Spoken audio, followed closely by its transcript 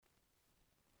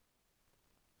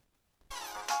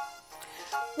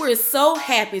We're so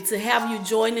happy to have you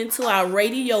join into our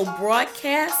radio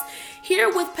broadcast here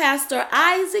with Pastor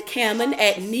Isaac Hammond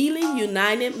at Neely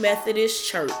United Methodist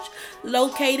Church,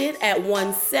 located at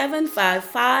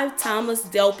 1755 Thomas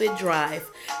Delpit Drive,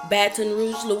 Baton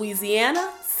Rouge,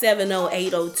 Louisiana,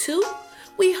 70802.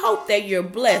 We hope that you're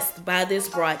blessed by this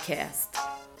broadcast.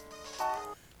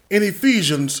 In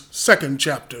Ephesians 2nd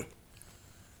chapter,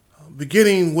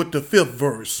 beginning with the 5th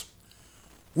verse,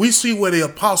 we see where the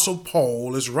Apostle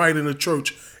Paul is writing the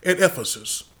church at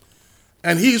Ephesus.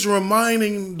 And he's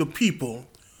reminding the people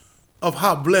of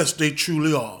how blessed they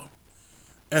truly are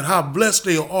and how blessed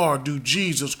they are through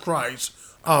Jesus Christ,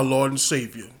 our Lord and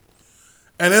Savior.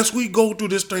 And as we go through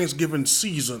this Thanksgiving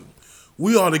season,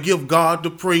 we ought to give God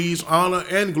the praise, honor,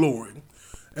 and glory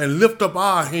and lift up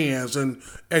our hands and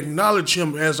acknowledge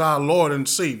him as our Lord and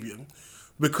Savior,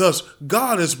 because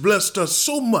God has blessed us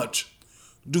so much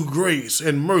through grace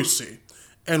and mercy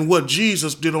and what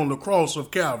Jesus did on the cross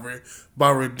of Calvary by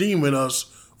redeeming us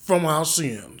from our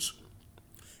sins.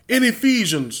 In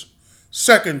Ephesians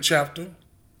 2nd chapter,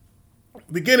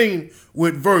 beginning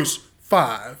with verse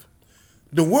 5,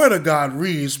 the Word of God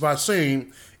reads by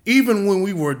saying, "Even when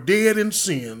we were dead in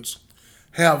sins,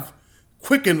 have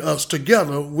quickened us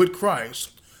together with Christ.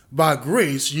 By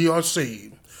grace ye are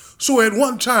saved." So at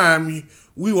one time,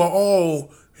 we were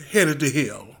all headed to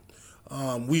hell.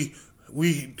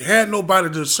 We had nobody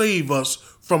to save us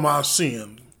from our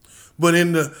sin. But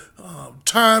in the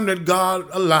time that God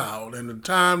allowed and the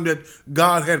time that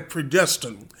God had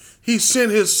predestined, he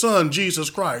sent his son, Jesus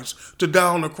Christ, to die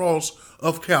on the cross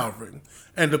of Calvary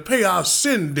and to pay our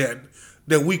sin debt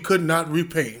that we could not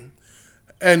repay.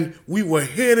 And we were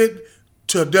headed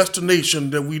to a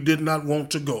destination that we did not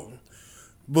want to go.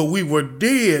 But we were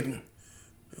dead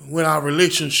with our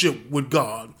relationship with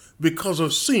God because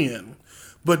of sin.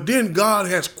 But then God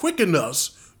has quickened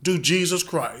us through Jesus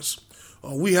Christ.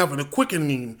 We have a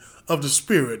quickening of the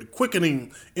Spirit,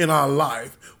 quickening in our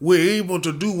life. We're able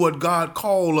to do what God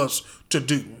called us to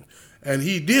do. And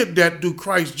he did that through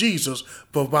Christ Jesus,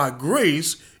 but by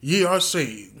grace ye are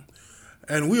saved.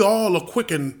 And we all are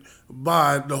quickened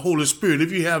by the Holy Spirit.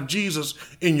 If you have Jesus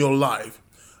in your life,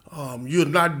 you're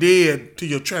not dead to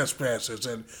your trespasses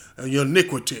and your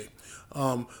iniquity,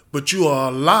 but you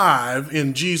are alive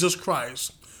in Jesus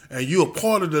Christ, and you are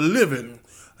part of the living,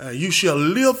 and you shall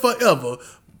live forever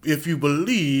if you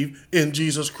believe in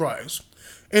Jesus Christ.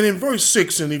 And in verse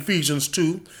 6 in Ephesians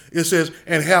 2, it says,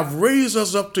 "And have raised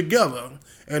us up together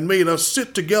and made us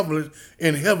sit together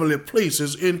in heavenly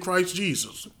places in Christ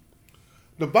Jesus."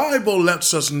 The Bible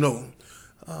lets us know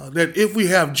that if we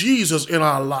have Jesus in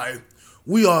our life,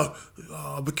 we are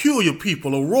a peculiar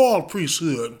people, a royal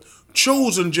priesthood,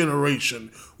 chosen generation.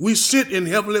 We sit in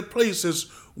heavenly places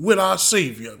with our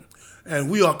Savior, and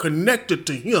we are connected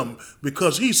to him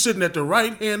because he's sitting at the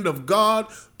right hand of God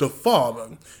the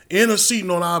Father, interceding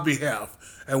on our behalf.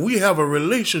 And we have a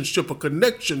relationship, a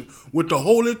connection with the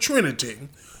Holy Trinity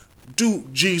through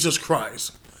Jesus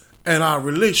Christ and our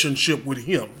relationship with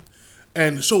him.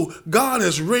 And so God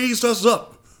has raised us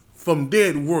up from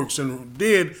dead works and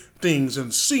dead things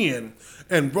and sin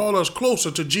and brought us closer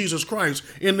to Jesus Christ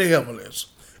in the heavens.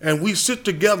 And we sit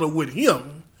together with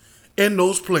him in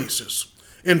those places.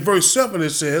 In verse 7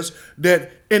 it says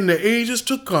that in the ages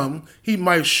to come he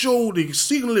might show the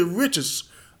exceedingly riches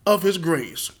of his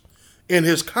grace in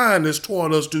his kindness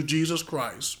toward us through Jesus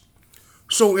Christ.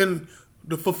 So in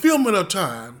the fulfillment of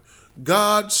time,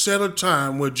 God set a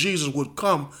time where Jesus would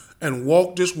come and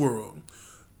walk this world,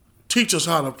 teach us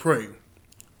how to pray,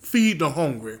 feed the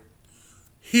hungry,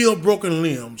 heal broken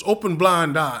limbs, open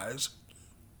blind eyes,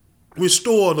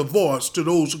 restore the voice to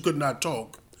those who could not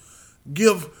talk,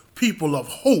 give people of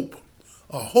hope,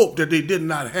 a hope that they did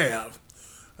not have,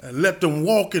 and let them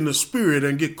walk in the Spirit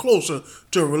and get closer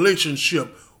to a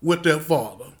relationship with their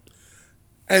Father.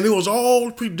 And it was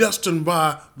all predestined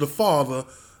by the Father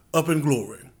up in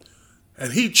glory.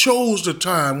 And he chose the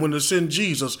time when to send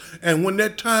Jesus. And when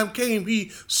that time came,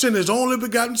 he sent his only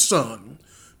begotten Son,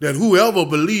 that whoever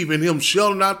believe in him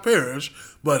shall not perish,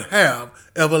 but have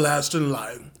everlasting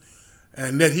life.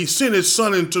 And that he sent his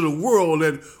Son into the world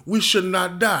that we should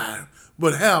not die,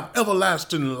 but have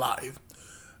everlasting life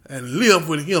and live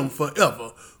with him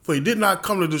forever. For he did not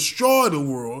come to destroy the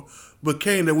world, but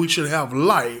came that we should have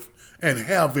life and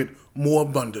have it more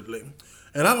abundantly.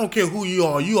 And I don't care who you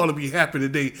ought to be happy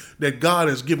today that God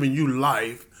has given you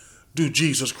life through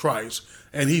Jesus Christ.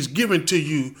 And he's given to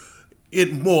you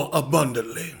it more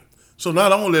abundantly. So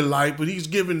not only life, but he's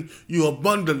given you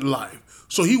abundant life.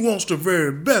 So he wants the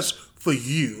very best for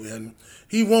you. And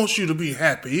He wants you to be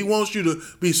happy. He wants you to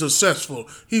be successful.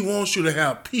 He wants you to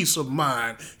have peace of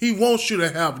mind. He wants you to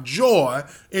have joy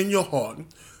in your heart.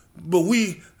 But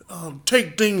we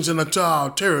take things into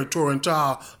our territory, into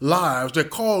our lives that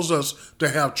cause us to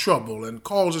have trouble and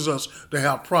causes us to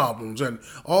have problems and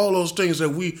all those things that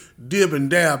we dib and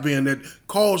dab in that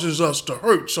causes us to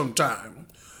hurt sometimes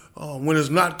when it's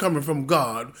not coming from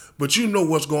God. But you know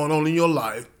what's going on in your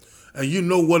life, and you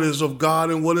know what is of God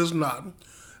and what is not.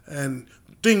 And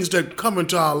things that come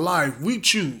into our life, we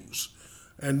choose,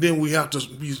 and then we have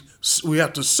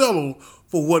to settle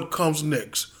for what comes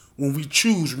next when we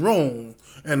choose wrong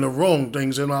and the wrong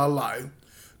things in our life.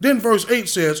 Then verse 8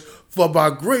 says, "For by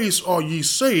grace are ye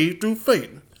saved through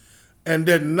faith, and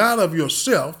that not of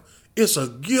yourself, it's a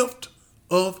gift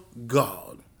of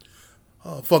God."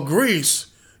 For grace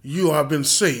you have been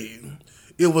saved.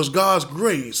 It was God's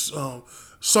grace,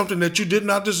 something that you did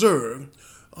not deserve.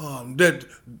 That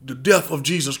the death of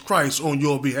Jesus Christ on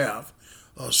your behalf,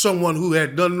 someone who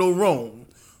had done no wrong,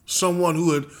 someone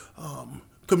who had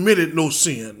committed no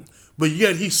sin, but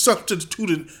yet he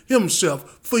substituted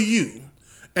himself for you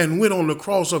and went on the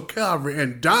cross of Calvary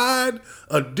and died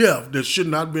a death that should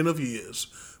not have been of his.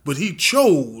 But he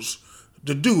chose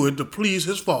to do it to please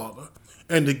his Father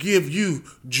and to give you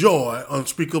joy,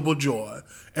 unspeakable joy,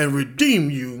 and redeem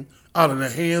you out of the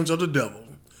hands of the devil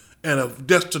and a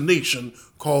destination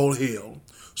called hell.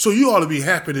 So you ought to be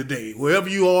happy today. Wherever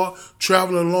you are,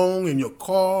 traveling along in your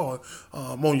car, or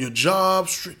on your job,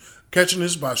 catching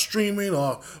this by streaming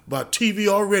or by TV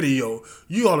or radio,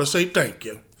 you ought to say thank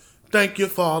you. Thank you,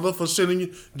 Father, for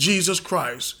sending Jesus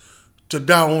Christ to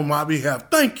die on my behalf.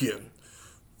 Thank you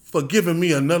for giving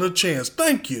me another chance.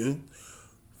 Thank you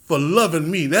for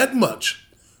loving me that much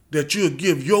that you'll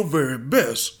give your very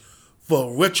best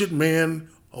for a wretched man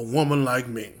or woman like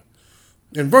me.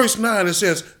 In verse 9 it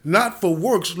says, "Not for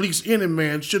works, lest any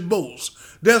man should boast."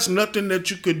 There's nothing that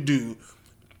you could do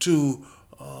to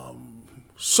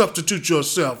substitute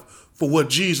yourself for what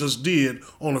Jesus did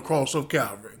on the cross of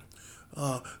Calvary.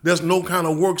 There's no kind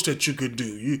of works that you could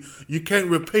do. You can't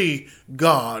repay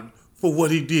God for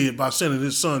what he did by sending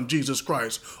his son, Jesus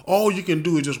Christ. All you can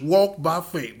do is just walk by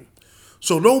faith.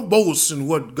 So don't boast in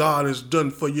what God has done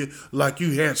for you like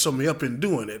you had some help in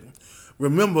doing it.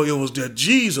 Remember, it was that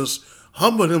Jesus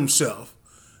humbled himself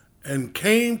and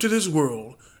came to this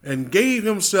world and gave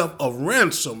himself a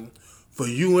ransom for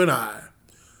you and I.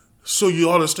 So you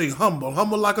ought to stay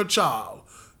humble like a child.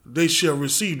 They shall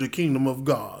receive the kingdom of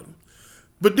God.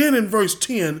 But then in verse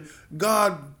 10,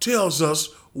 God tells us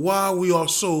why we are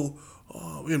so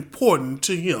important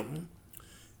to him.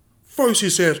 First, he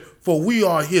says, "For we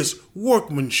are his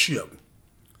workmanship."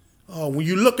 When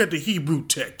you look at the Hebrew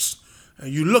text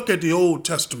and you look at the Old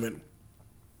Testament,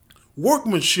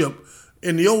 workmanship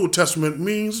in the Old Testament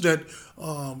means that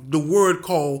the word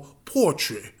called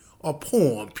poetry or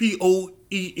poem,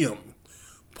 P-O-E-M,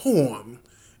 poem.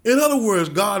 In other words,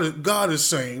 God is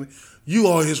saying you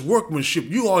are his workmanship.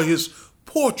 You are his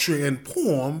poetry and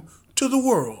poem to the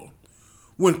world.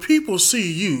 When people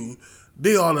see you,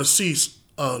 they ought to see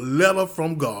a letter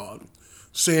from God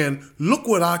saying, "Look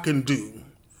what I can do.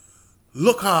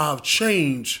 Look how I've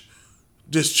changed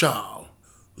this child.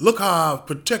 Look how I've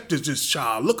protected this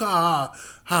child. Look how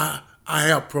I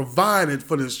have provided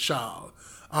for this child.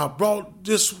 I brought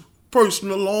this person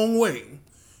a long way."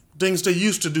 Things they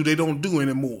used to do, they don't do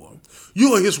anymore.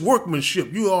 You are his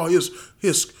workmanship. You are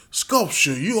his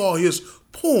sculpture. You are his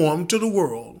poem to the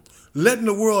world, letting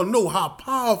the world know how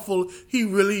powerful he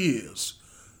really is.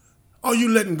 Are you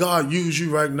letting God use you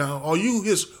right now? Are you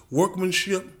his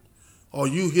workmanship? Are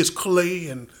you his clay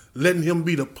and letting him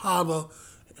be the potter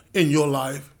in your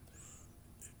life?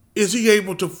 Is he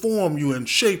able to form you and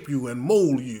shape you and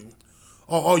mold you?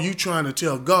 Or are you trying to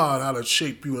tell God how to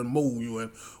shape you and mold you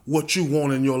and what you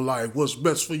want in your life, what's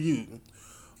best for you?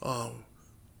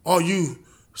 Are you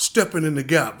stepping in the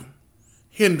gap,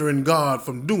 hindering God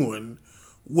from doing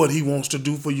what he wants to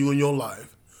do for you in your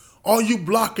life? Are you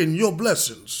blocking your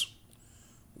blessings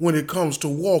when it comes to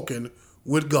walking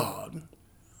with God?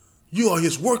 You are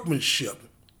his workmanship.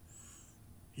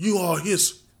 You are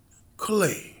his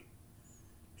clay.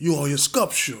 You are his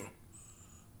sculpture.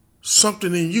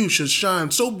 Something in you should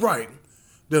shine so bright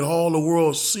that all the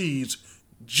world sees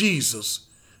Jesus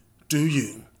through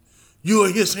you. You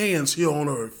are his hands here on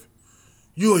earth.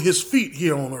 You are his feet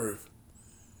here on earth.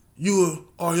 You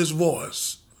are his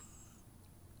voice.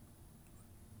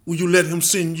 Will you let him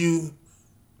send you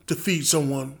to feed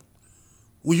someone?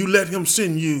 Will you let him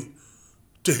send you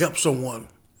to help someone?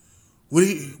 Will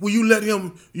you let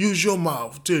him use your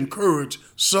mouth to encourage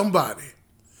somebody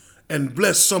and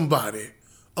bless somebody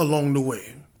along the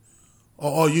way?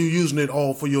 Or are you using it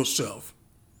all for yourself?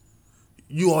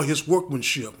 You are his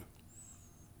workmanship,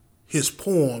 his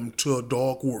poem to a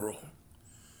dark world.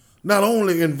 Not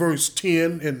only in verse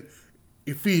 10 in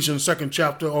Ephesians 2nd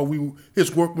chapter are we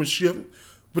his workmanship,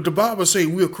 but the Bible says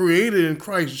we are created in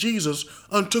Christ Jesus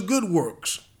unto good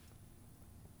works.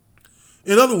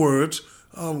 In other words,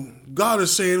 God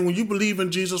is saying when you believe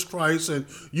in Jesus Christ and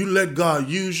you let God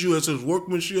use you as his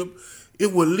workmanship,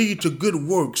 it will lead to good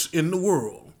works in the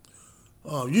world.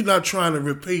 You're not trying to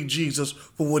repay Jesus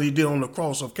for what he did on the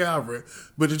cross of Calvary,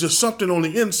 but it's just something on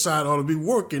the inside ought to be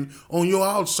working on your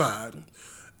outside.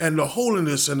 And the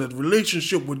holiness and the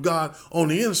relationship with God on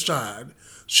the inside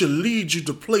should lead you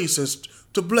to places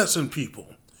to blessing people,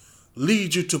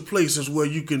 lead you to places where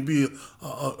you can be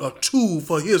a tool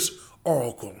for his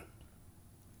oracle,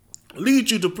 lead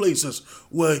you to places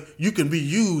where you can be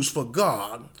used for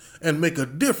God and make a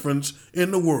difference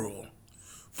in the world.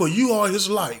 For you are his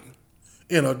light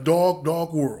in a dark,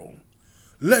 dark world.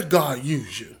 Let God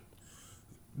use you.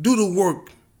 Do the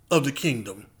work of the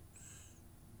kingdom,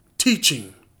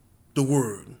 teaching the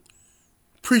word,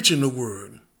 preaching the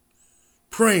word,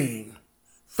 praying,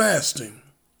 fasting,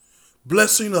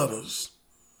 blessing others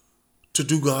to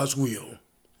do God's will.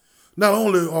 Not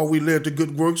only are we led to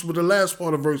good works, but the last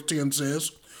part of verse 10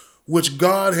 says, which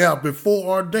God hath before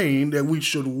ordained that we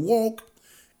should walk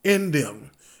in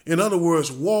them. In other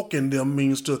words, walk in them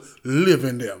means to live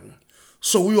in them.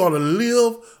 So we ought to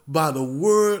live by the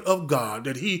word of God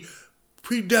that he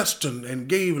predestined and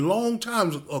gave long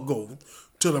times ago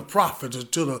to the prophets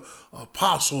and to the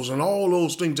apostles and all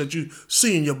those things that you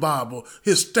see in your Bible,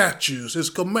 his statutes,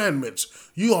 his commandments.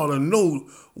 You ought to know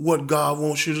what God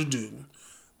wants you to do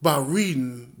by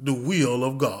reading the will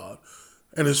of God.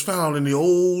 And it's found in the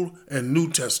Old and New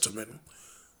Testament.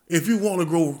 If you want to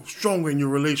grow stronger in your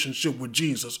relationship with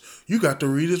Jesus, you got to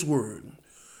read his word.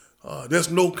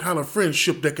 There's no kind of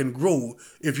friendship that can grow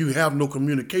if you have no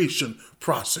communication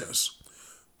process.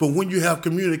 But when you have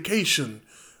communication,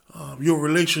 your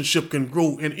relationship can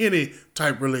grow in any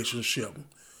type relationship.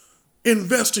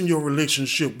 Invest in your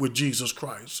relationship with Jesus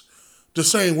Christ, the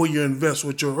same way you invest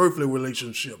with your earthly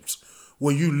relationships,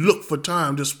 where you look for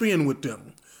time to spend with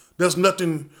them. There's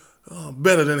nothing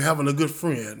better than having a good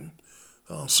friend,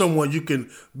 someone you can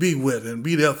be with and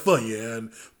be there for you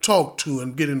and talk to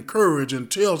and get encouraged and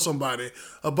tell somebody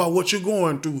about what you're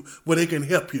going through where they can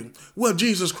help you. Well,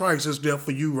 Jesus Christ is there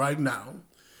for you right now.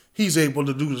 He's able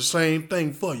to do the same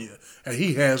thing for you, and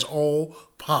he has all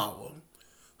power.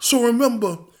 So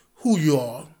remember who you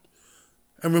are,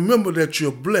 and remember that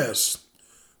you're blessed,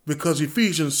 because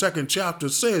Ephesians 2nd chapter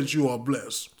says you are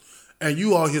blessed, and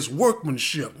you are his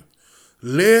workmanship,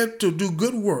 led to do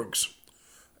good works,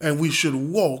 and we should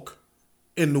walk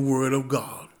in the word of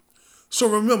God. So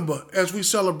remember, as we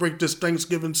celebrate this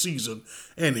Thanksgiving season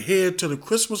and head to the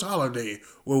Christmas holiday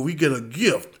where we get a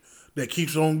gift that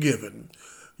keeps on giving,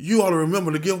 you ought to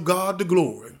remember to give God the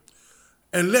glory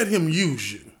and let him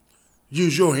use you.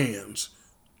 Use your hands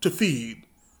to feed,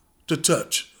 to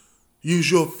touch.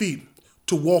 Use your feet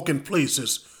to walk in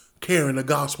places carrying the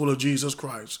gospel of Jesus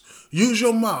Christ. Use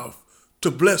your mouth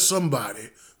to bless somebody,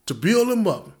 to build them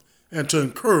up, and to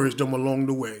encourage them along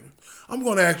the way. I'm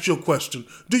going to ask you a question.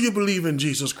 Do you believe in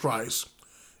Jesus Christ?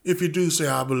 If you do, say,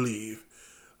 I believe.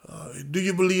 Do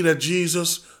you believe that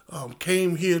Jesus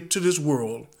came here to this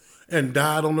world and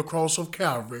died on the cross of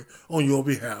Calvary on your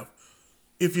behalf?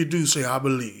 If you do, say, I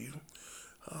believe.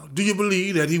 Do you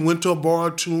believe that he went to a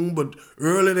borrowed tomb, but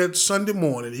early that Sunday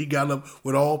morning he got up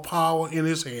with all power in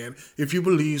his hand? If you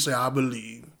believe, say, I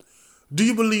believe. Do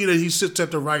you believe that he sits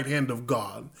at the right hand of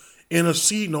God,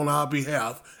 interceding on our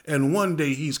behalf, and one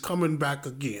day he's coming back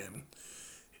again?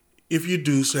 If you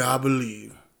do, say, I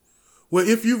believe. Well,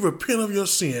 if you repent of your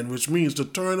sin, which means to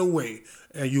turn away,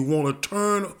 and you want to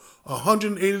turn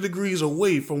 180 degrees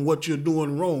away from what you're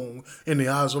doing wrong in the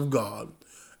eyes of God,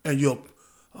 and you're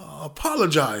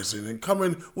apologizing and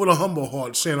coming with a humble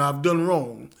heart saying, I've done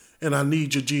wrong and I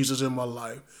need you, Jesus, in my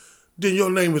life, then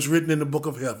your name is written in the book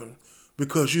of heaven,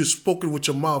 because you've spoken with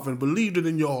your mouth and believed it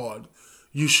in your heart,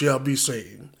 you shall be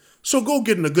saved. So go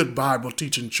get in a good Bible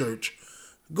teaching church.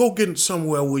 Go get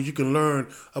somewhere where you can learn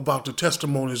about the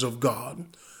testimonies of God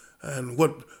and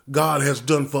what God has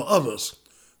done for others,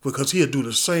 because he'll do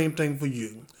the same thing for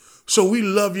you. So we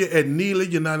love you at Neely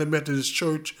United Methodist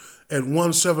Church at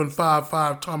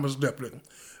 1755 Thomas Depling,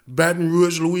 Baton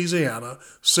Rouge, Louisiana,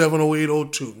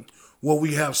 70802, where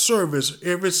we have service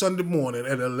every Sunday morning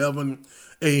at 11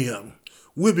 a.m.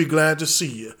 We'll be glad to see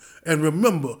you. And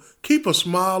remember, keep a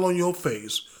smile on your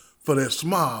face, for that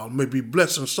smile may be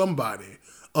blessing somebody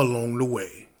along the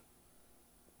way.